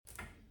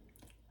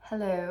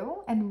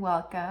Hello and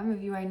welcome.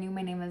 If you are new,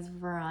 my name is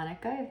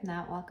Veronica. If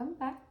not, welcome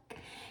back.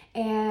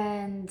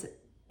 And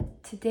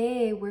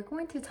today we're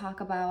going to talk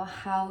about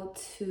how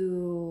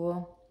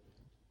to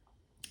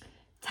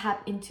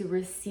tap into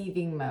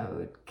receiving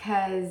mode,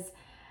 because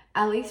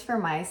at least for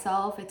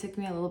myself, it took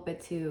me a little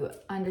bit to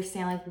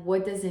understand, like,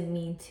 what does it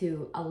mean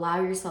to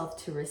allow yourself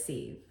to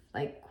receive?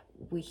 Like,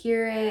 we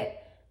hear it,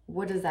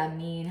 what does that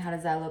mean? How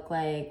does that look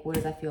like? What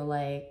does that feel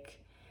like?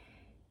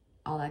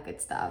 All that good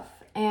stuff.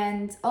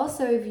 And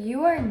also, if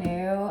you are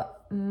new,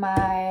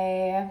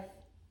 my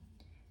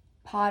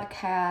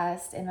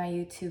podcast and my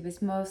YouTube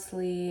is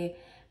mostly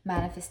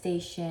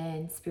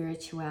manifestation,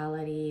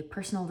 spirituality,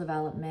 personal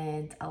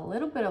development, a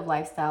little bit of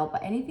lifestyle,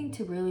 but anything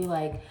to really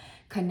like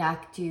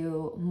connect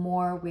you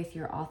more with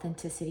your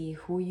authenticity,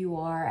 who you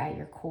are at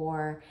your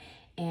core,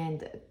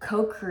 and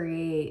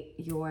co-create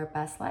your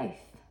best life.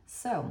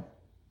 So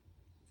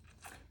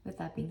with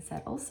that being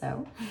said,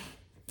 also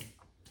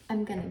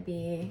I'm going to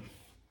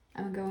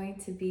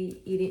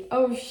be eating,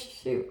 oh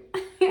shoot,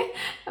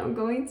 I'm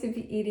going to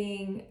be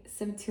eating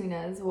some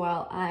tunas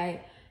while I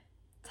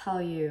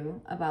tell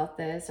you about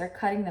this, or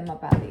cutting them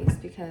up at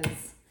least,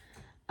 because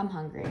I'm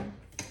hungry.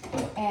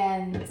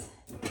 And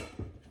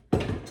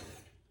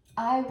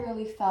I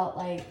really felt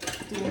like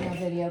doing a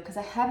video because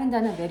I haven't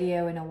done a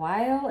video in a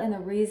while. And the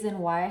reason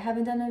why I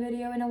haven't done a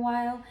video in a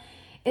while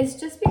is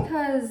just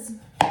because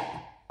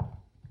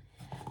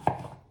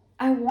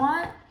I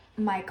want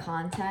my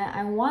content,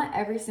 I want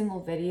every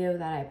single video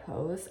that I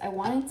post, I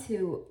want it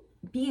to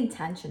be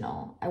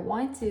intentional. I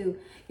want to,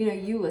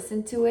 you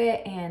listen to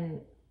it and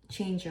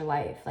change your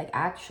life, like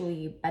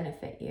actually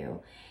benefit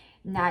you,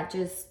 not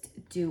just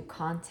do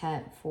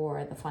content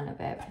for the fun of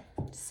it.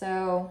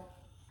 So,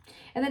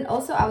 and then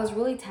also I was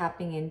really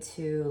tapping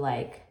into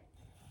like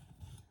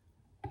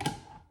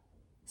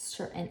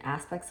certain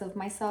aspects of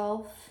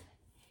myself.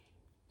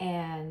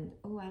 And,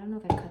 oh, I don't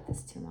know if I cut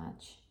this too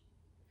much.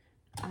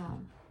 I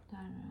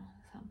don't know,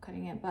 so I'm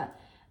cutting it,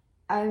 but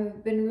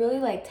I've been really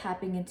like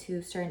tapping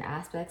into certain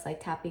aspects,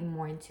 like tapping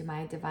more into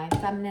my divine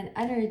feminine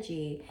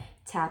energy,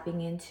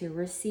 tapping into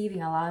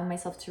receiving, allowing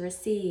myself to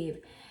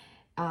receive,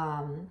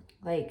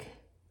 like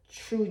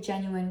true,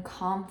 genuine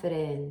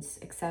confidence,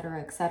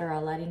 etc.,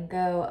 letting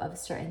go of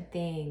certain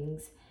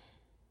things.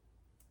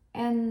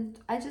 And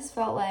I just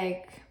felt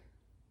like,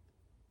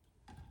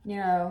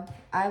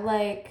 I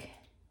like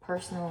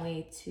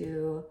personally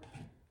to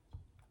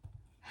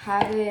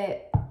have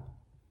it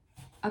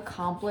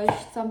accomplish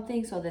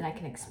something so then I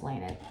can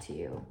explain it to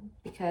you,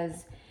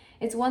 because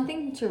it's one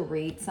thing to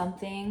read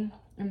something,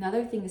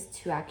 another thing is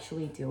to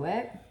actually do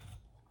it.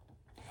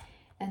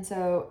 And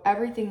so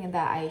everything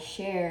that I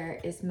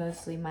share is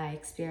mostly my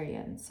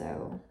experience,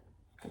 so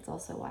that's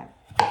also why.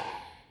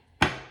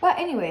 But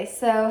anyway,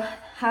 so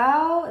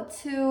how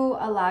to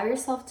allow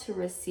yourself to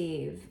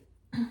receive,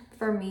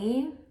 for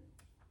me,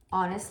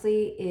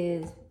 honestly,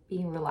 is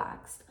being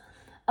relaxed.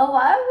 A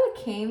lot of it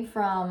came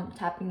from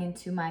tapping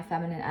into my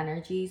feminine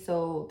energy.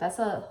 So that's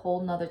a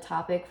whole nother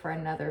topic for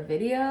another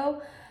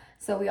video.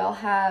 So we all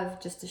have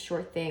just a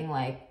short thing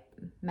like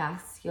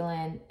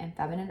masculine and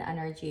feminine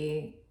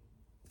energy.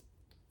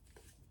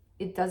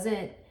 It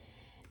doesn't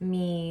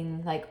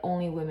mean like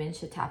only women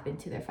should tap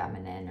into their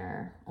feminine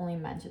or only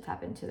men should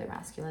tap into their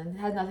masculine. It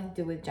has nothing to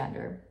do with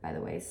gender, by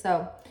the way.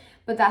 So,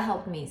 but that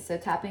helped me. So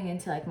tapping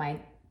into like my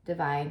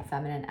divine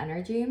feminine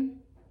energy.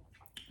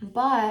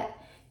 But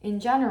in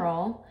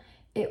general,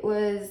 it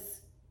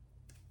was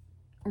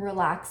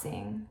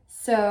relaxing.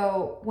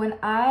 So when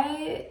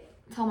I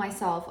tell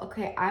myself,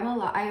 okay,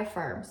 I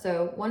affirm.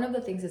 So one of the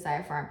things is I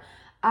affirm.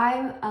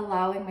 I'm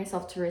allowing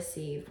myself to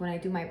receive. When I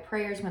do my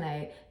prayers, when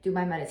I do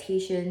my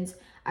meditations,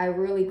 I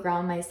really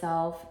ground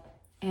myself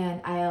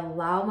and I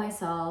allow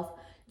myself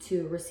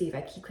to receive.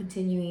 I keep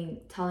continuing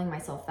telling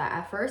myself that.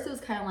 At first, it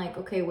was kind of like,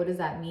 okay, what does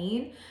that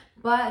mean?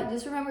 But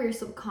just remember, your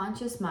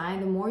subconscious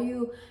mind, the more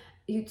you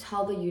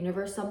tell the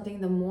universe something,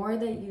 the more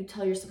that you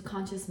tell your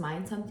subconscious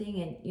mind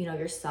something and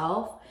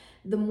yourself,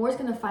 the more it's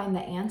going to find the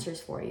answers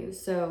for you.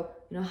 So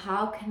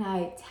how can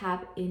I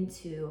tap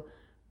into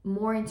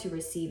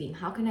receiving?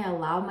 How can I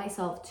allow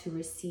myself to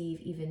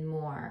receive even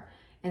more?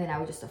 And then I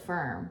would just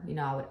affirm,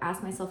 I would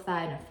ask myself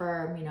that and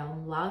affirm,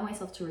 I'm allowing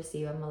myself to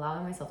receive, I'm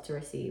allowing myself to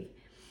receive.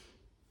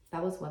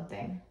 That was one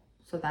thing.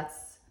 So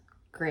that's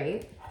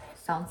great.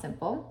 Sounds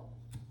simple.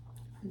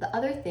 The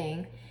other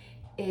thing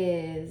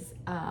is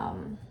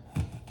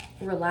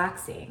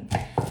relaxing.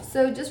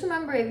 So just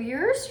remember, if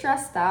you're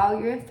stressed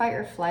out, you're in fight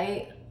or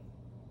flight,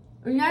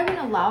 you're not even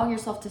allowing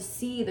yourself to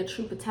see the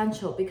true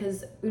potential,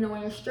 because when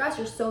you're stressed,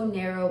 you're so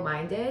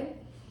narrow-minded.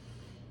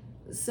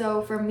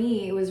 So for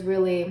me, it was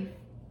really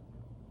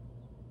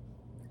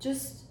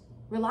just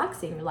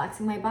relaxing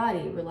my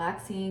body,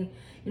 relaxing.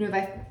 If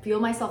I feel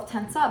myself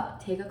tense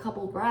up, take a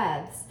couple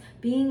breaths,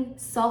 being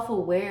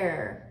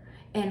self-aware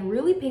and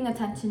really paying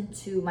attention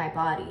to my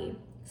body.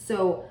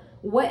 So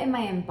what am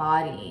I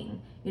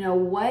embodying?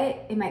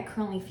 What am I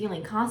currently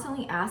feeling?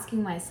 Constantly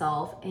asking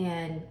myself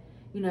and,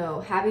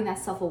 having that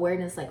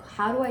self-awareness, like,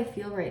 how do I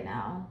feel right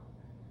now?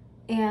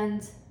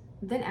 And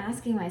then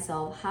asking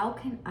myself, how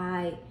can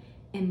I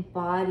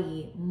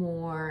embody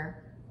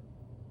more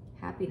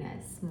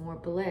happiness, more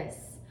bliss,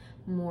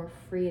 more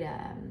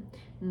freedom,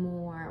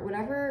 more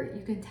whatever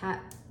you can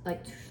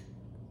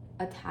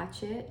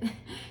attach it.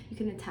 You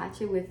can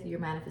attach it with your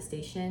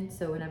manifestation.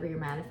 So whenever you're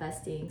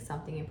manifesting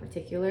something in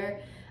particular,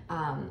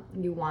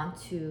 you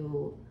want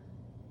to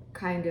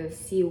kind of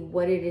see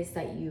what it is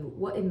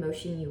what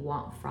emotion you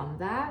want from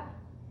that.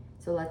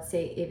 So let's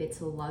say if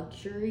it's a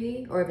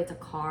luxury, or if it's a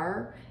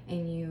car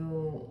and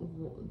you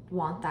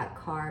want that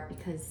car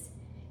because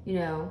you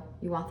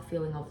want the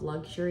feeling of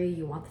luxury,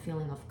 you want the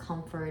feeling of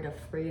comfort, of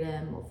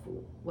freedom, of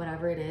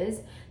whatever it is,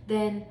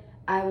 then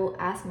I will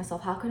ask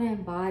myself, how can I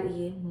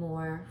embody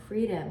more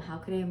freedom? How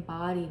can I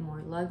embody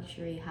more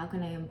luxury? How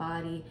can I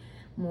embody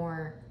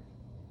more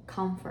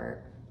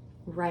comfort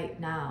right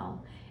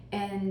now?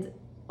 And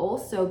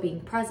also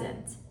being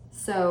present.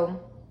 So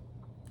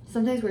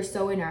sometimes we're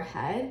so in our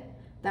head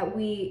that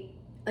we,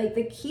 like,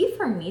 the key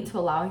for me to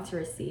allowing to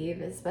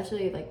receive,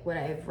 especially like what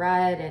I've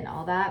read and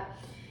all that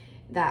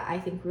I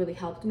think really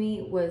helped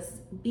me,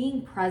 was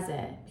being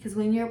present. Because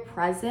when you're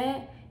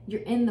present,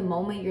 you're in the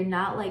moment, you're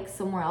not like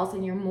somewhere else,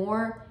 and you're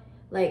more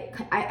like,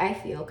 I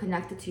feel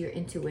connected to your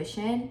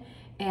intuition,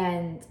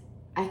 and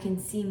I can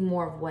see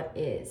more of what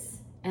is,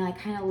 and I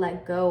kind of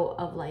let go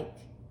of like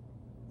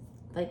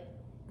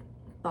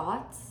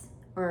thoughts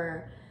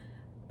or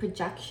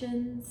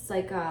projections,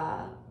 like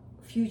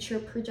future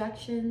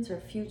projections or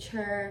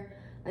future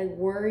like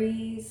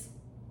worries,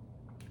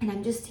 and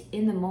I'm just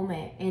in the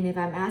moment. And if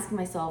I'm asking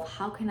myself,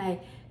 how can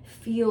I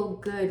feel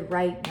good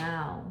right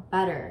now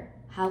better?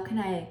 How can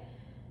I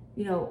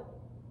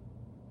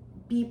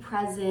be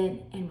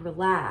present and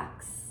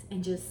relax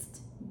and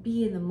just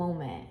be in the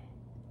moment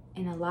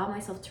and allow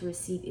myself to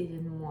receive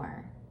even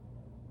more?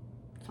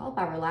 It's all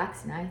about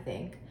relaxing, I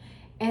think.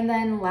 And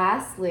then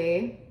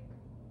lastly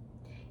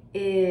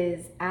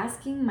is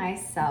asking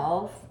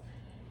myself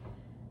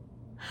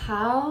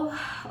how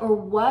or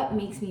what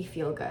makes me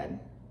feel good.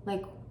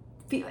 Like,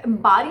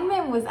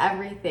 embodiment was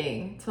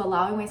everything to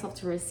allowing myself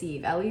to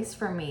receive, at least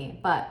for me.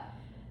 But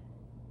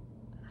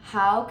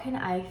how can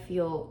I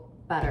feel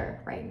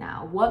better right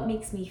now? What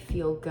makes me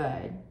feel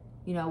good?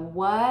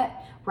 What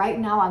right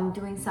now I'm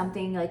doing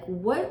something like,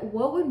 what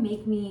would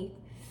make me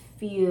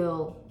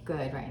feel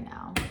good right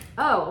now?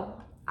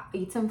 Oh,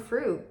 eat some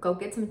fruit. Go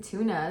get some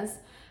tunas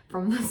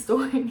from the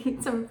store and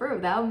eat some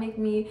fruit. That would make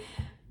me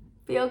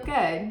feel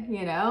good,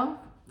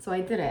 So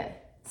I did it.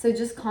 So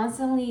just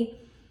constantly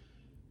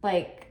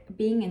like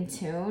being in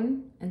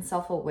tune and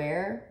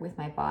self-aware with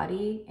my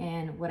body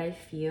and what I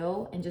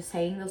feel, and just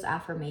saying those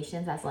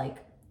affirmations as like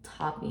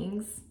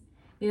toppings,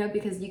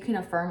 because you can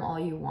affirm all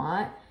you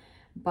want,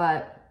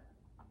 but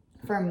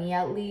for me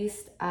at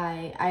least,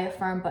 I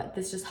affirm, but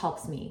this just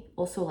helps me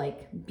also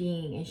like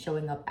being and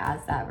showing up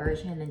as that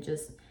version, and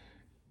just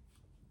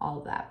all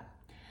of that.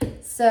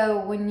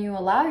 So when you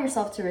allow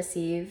yourself to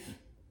receive,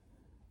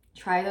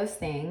 try those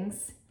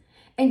things,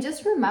 and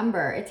just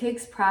remember, it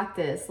takes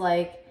practice.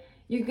 Like,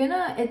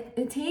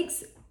 it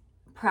takes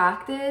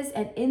practice,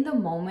 and in the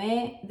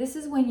moment, this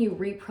is when you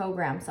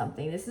reprogram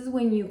something. This is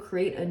when you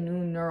create a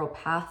new neural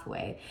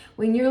pathway.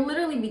 When you're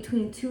literally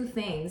between two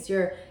things,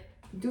 you're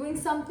doing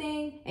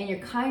something and you're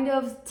kind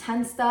of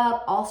tensed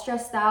up, all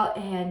stressed out,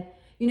 and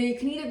you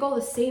can either go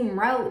the same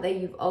route that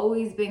you've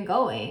always been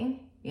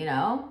going,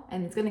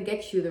 and it's gonna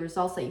get you the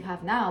results that you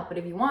have now. But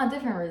if you want a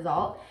different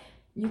result,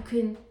 you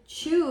can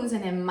choose,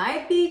 and it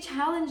might be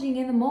challenging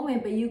in the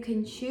moment, but you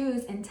can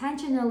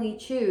intentionally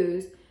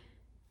choose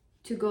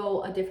to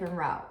go a different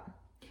route,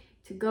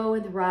 to go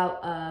in the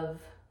route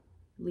of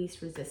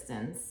least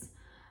resistance.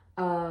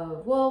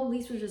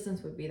 Least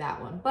resistance would be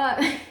that one, but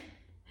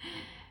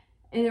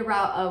in the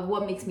route of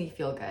what makes me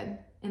feel good,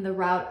 in the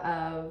route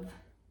of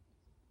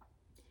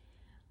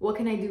what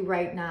can I do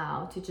right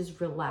now to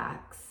just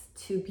relax,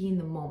 to be in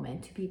the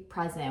moment, to be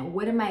present.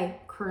 What am I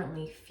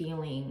currently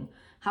feeling?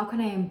 How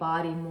can I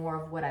embody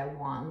more of what I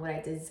want, what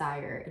I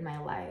desire in my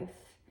life?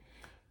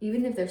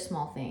 Even if they're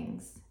small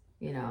things,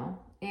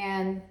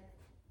 and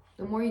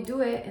the more you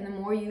do it, and the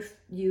more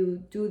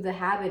you do the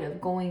habit of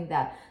going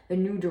the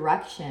new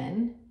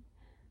direction,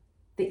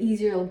 the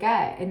easier it'll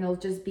get, and it'll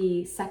just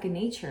be second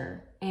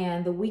nature.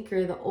 And the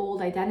weaker the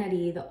old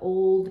identity, the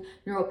old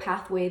neural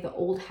pathway, the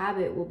old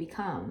habit will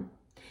become.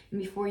 And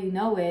before you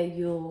know it,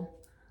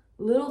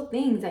 little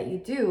things that you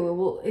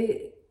do,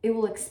 it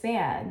will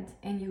expand,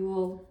 and you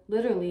will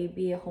literally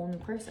be a whole new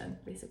person,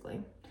 basically.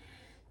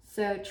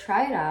 So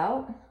try it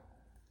out.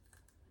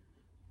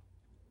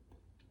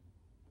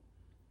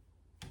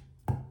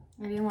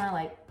 I didn't want to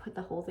like put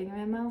the whole thing in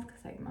my mouth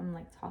because I'm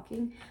like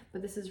talking,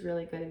 but this is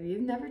really good. If you've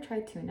never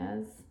tried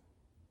tunas,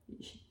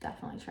 you should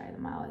definitely try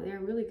them out. They're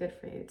really good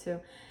for you too.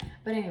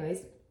 But anyways,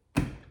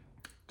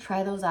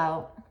 try those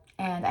out,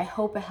 and I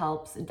hope it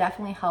helps. It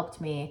definitely helped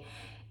me.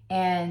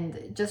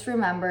 And just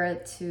remember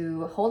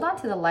to hold on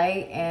to the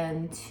light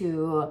and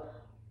to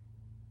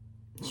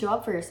show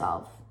up for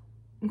yourself,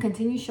 and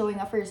continue showing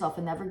up for yourself,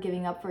 and never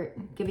giving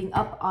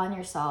up on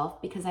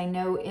yourself, because I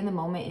know in the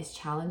moment is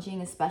challenging,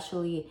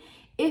 especially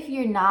if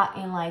you're not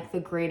in like the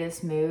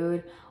greatest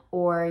mood,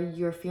 or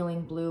you're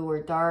feeling blue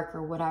or dark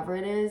or whatever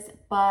it is,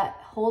 but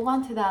hold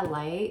on to that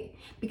light,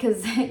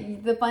 because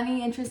the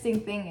funny,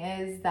 interesting thing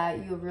is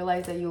that you'll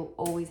realize that you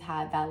always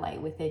had that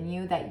light within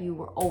you, that you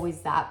were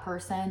always that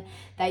person,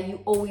 that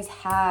you always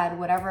had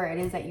whatever it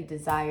is that you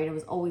desired. It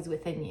was always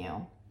within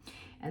you.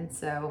 And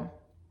so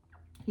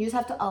you just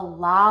have to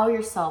allow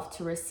yourself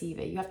to receive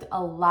it. You have to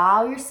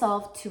allow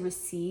yourself to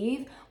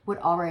receive what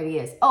already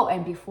is. Oh,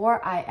 and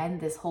before I end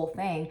this whole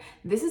thing,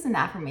 this is an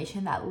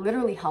affirmation that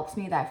literally helps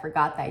me, that I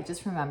forgot, that I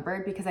just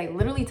remembered, because I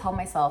literally tell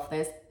myself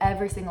this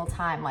every single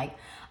time like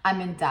I'm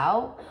in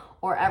doubt,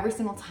 or every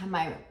single time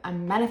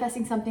I'm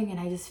manifesting something and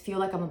I just feel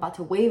like I'm about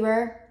to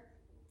waver,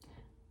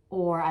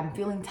 or I'm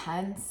feeling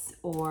tense,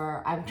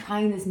 or I'm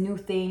trying this new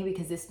thing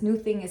because this new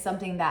thing is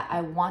something that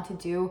I want to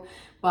do,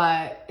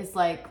 but it's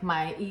like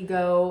my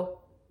ego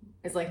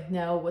is like,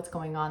 no, what's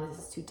going on? This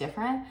is too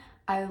different.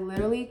 I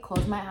literally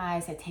close my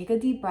eyes, I take a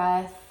deep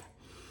breath,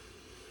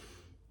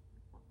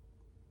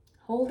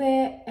 hold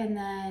it, and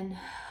then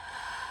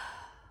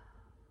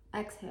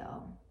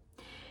exhale.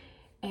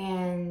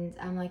 And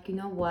I'm like, you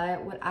know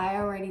what I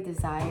already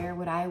desire,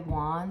 what I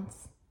want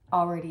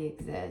already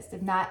exists.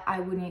 If not, I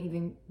wouldn't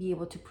even be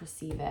able to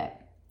perceive it.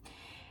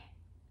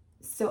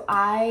 So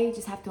I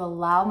just have to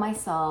allow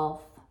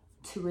myself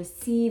to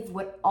receive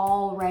what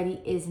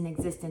already is in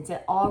existence.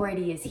 It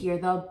already is here.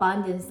 The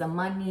abundance, the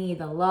money,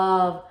 the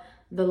love,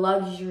 the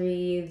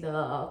luxury,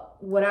 the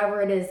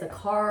whatever it is, the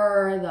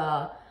car,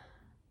 the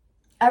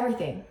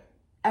everything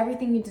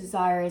you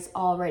desire is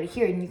already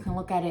here. And you can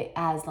look at it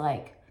as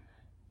like,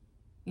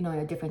 you know, in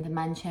a different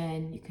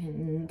dimension, you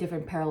can,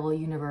 different parallel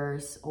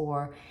universe,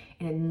 or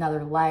in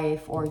another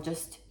life, or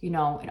just, you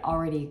know, it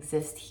already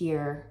exists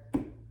here.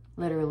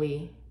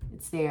 Literally,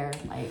 it's there.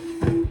 Like,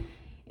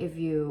 if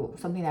you,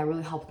 something that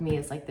really helped me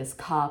is like this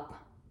cup,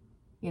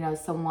 you know,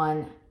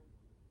 someone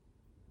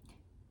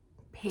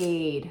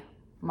paid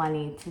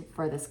money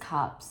for this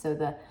cup.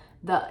 So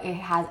it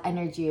has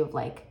energy of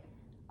like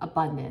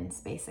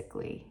abundance,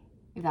 basically,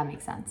 if that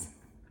makes sense.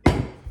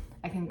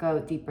 I can go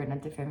deeper in a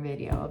different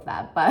video of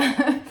that, but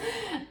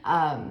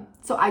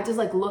so I just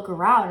like look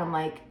around, I'm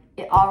like,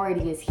 it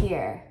already is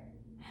here.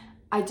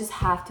 I just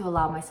have to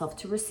allow myself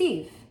to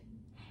receive.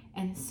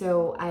 And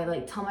so I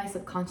like tell my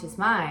subconscious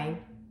mind,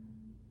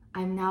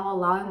 I'm now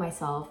allowing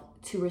myself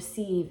to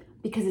receive,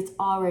 because it's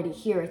already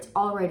here, it's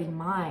already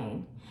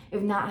mine.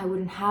 If not, I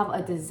wouldn't have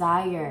a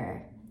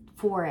desire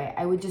for it.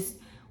 I would just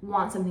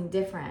want something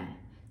different.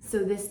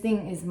 So this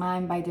thing is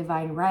mine by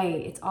divine right.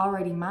 It's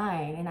already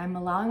mine, and I'm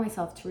allowing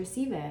myself to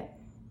receive it.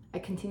 I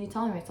continue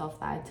telling myself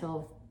that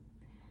until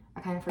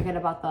I kind of forget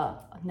about the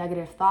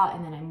negative thought,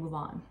 and then I move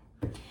on.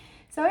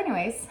 So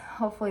anyways,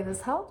 hopefully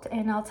this helped,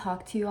 and I'll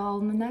talk to you all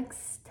in the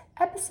next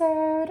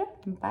episode.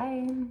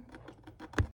 Bye.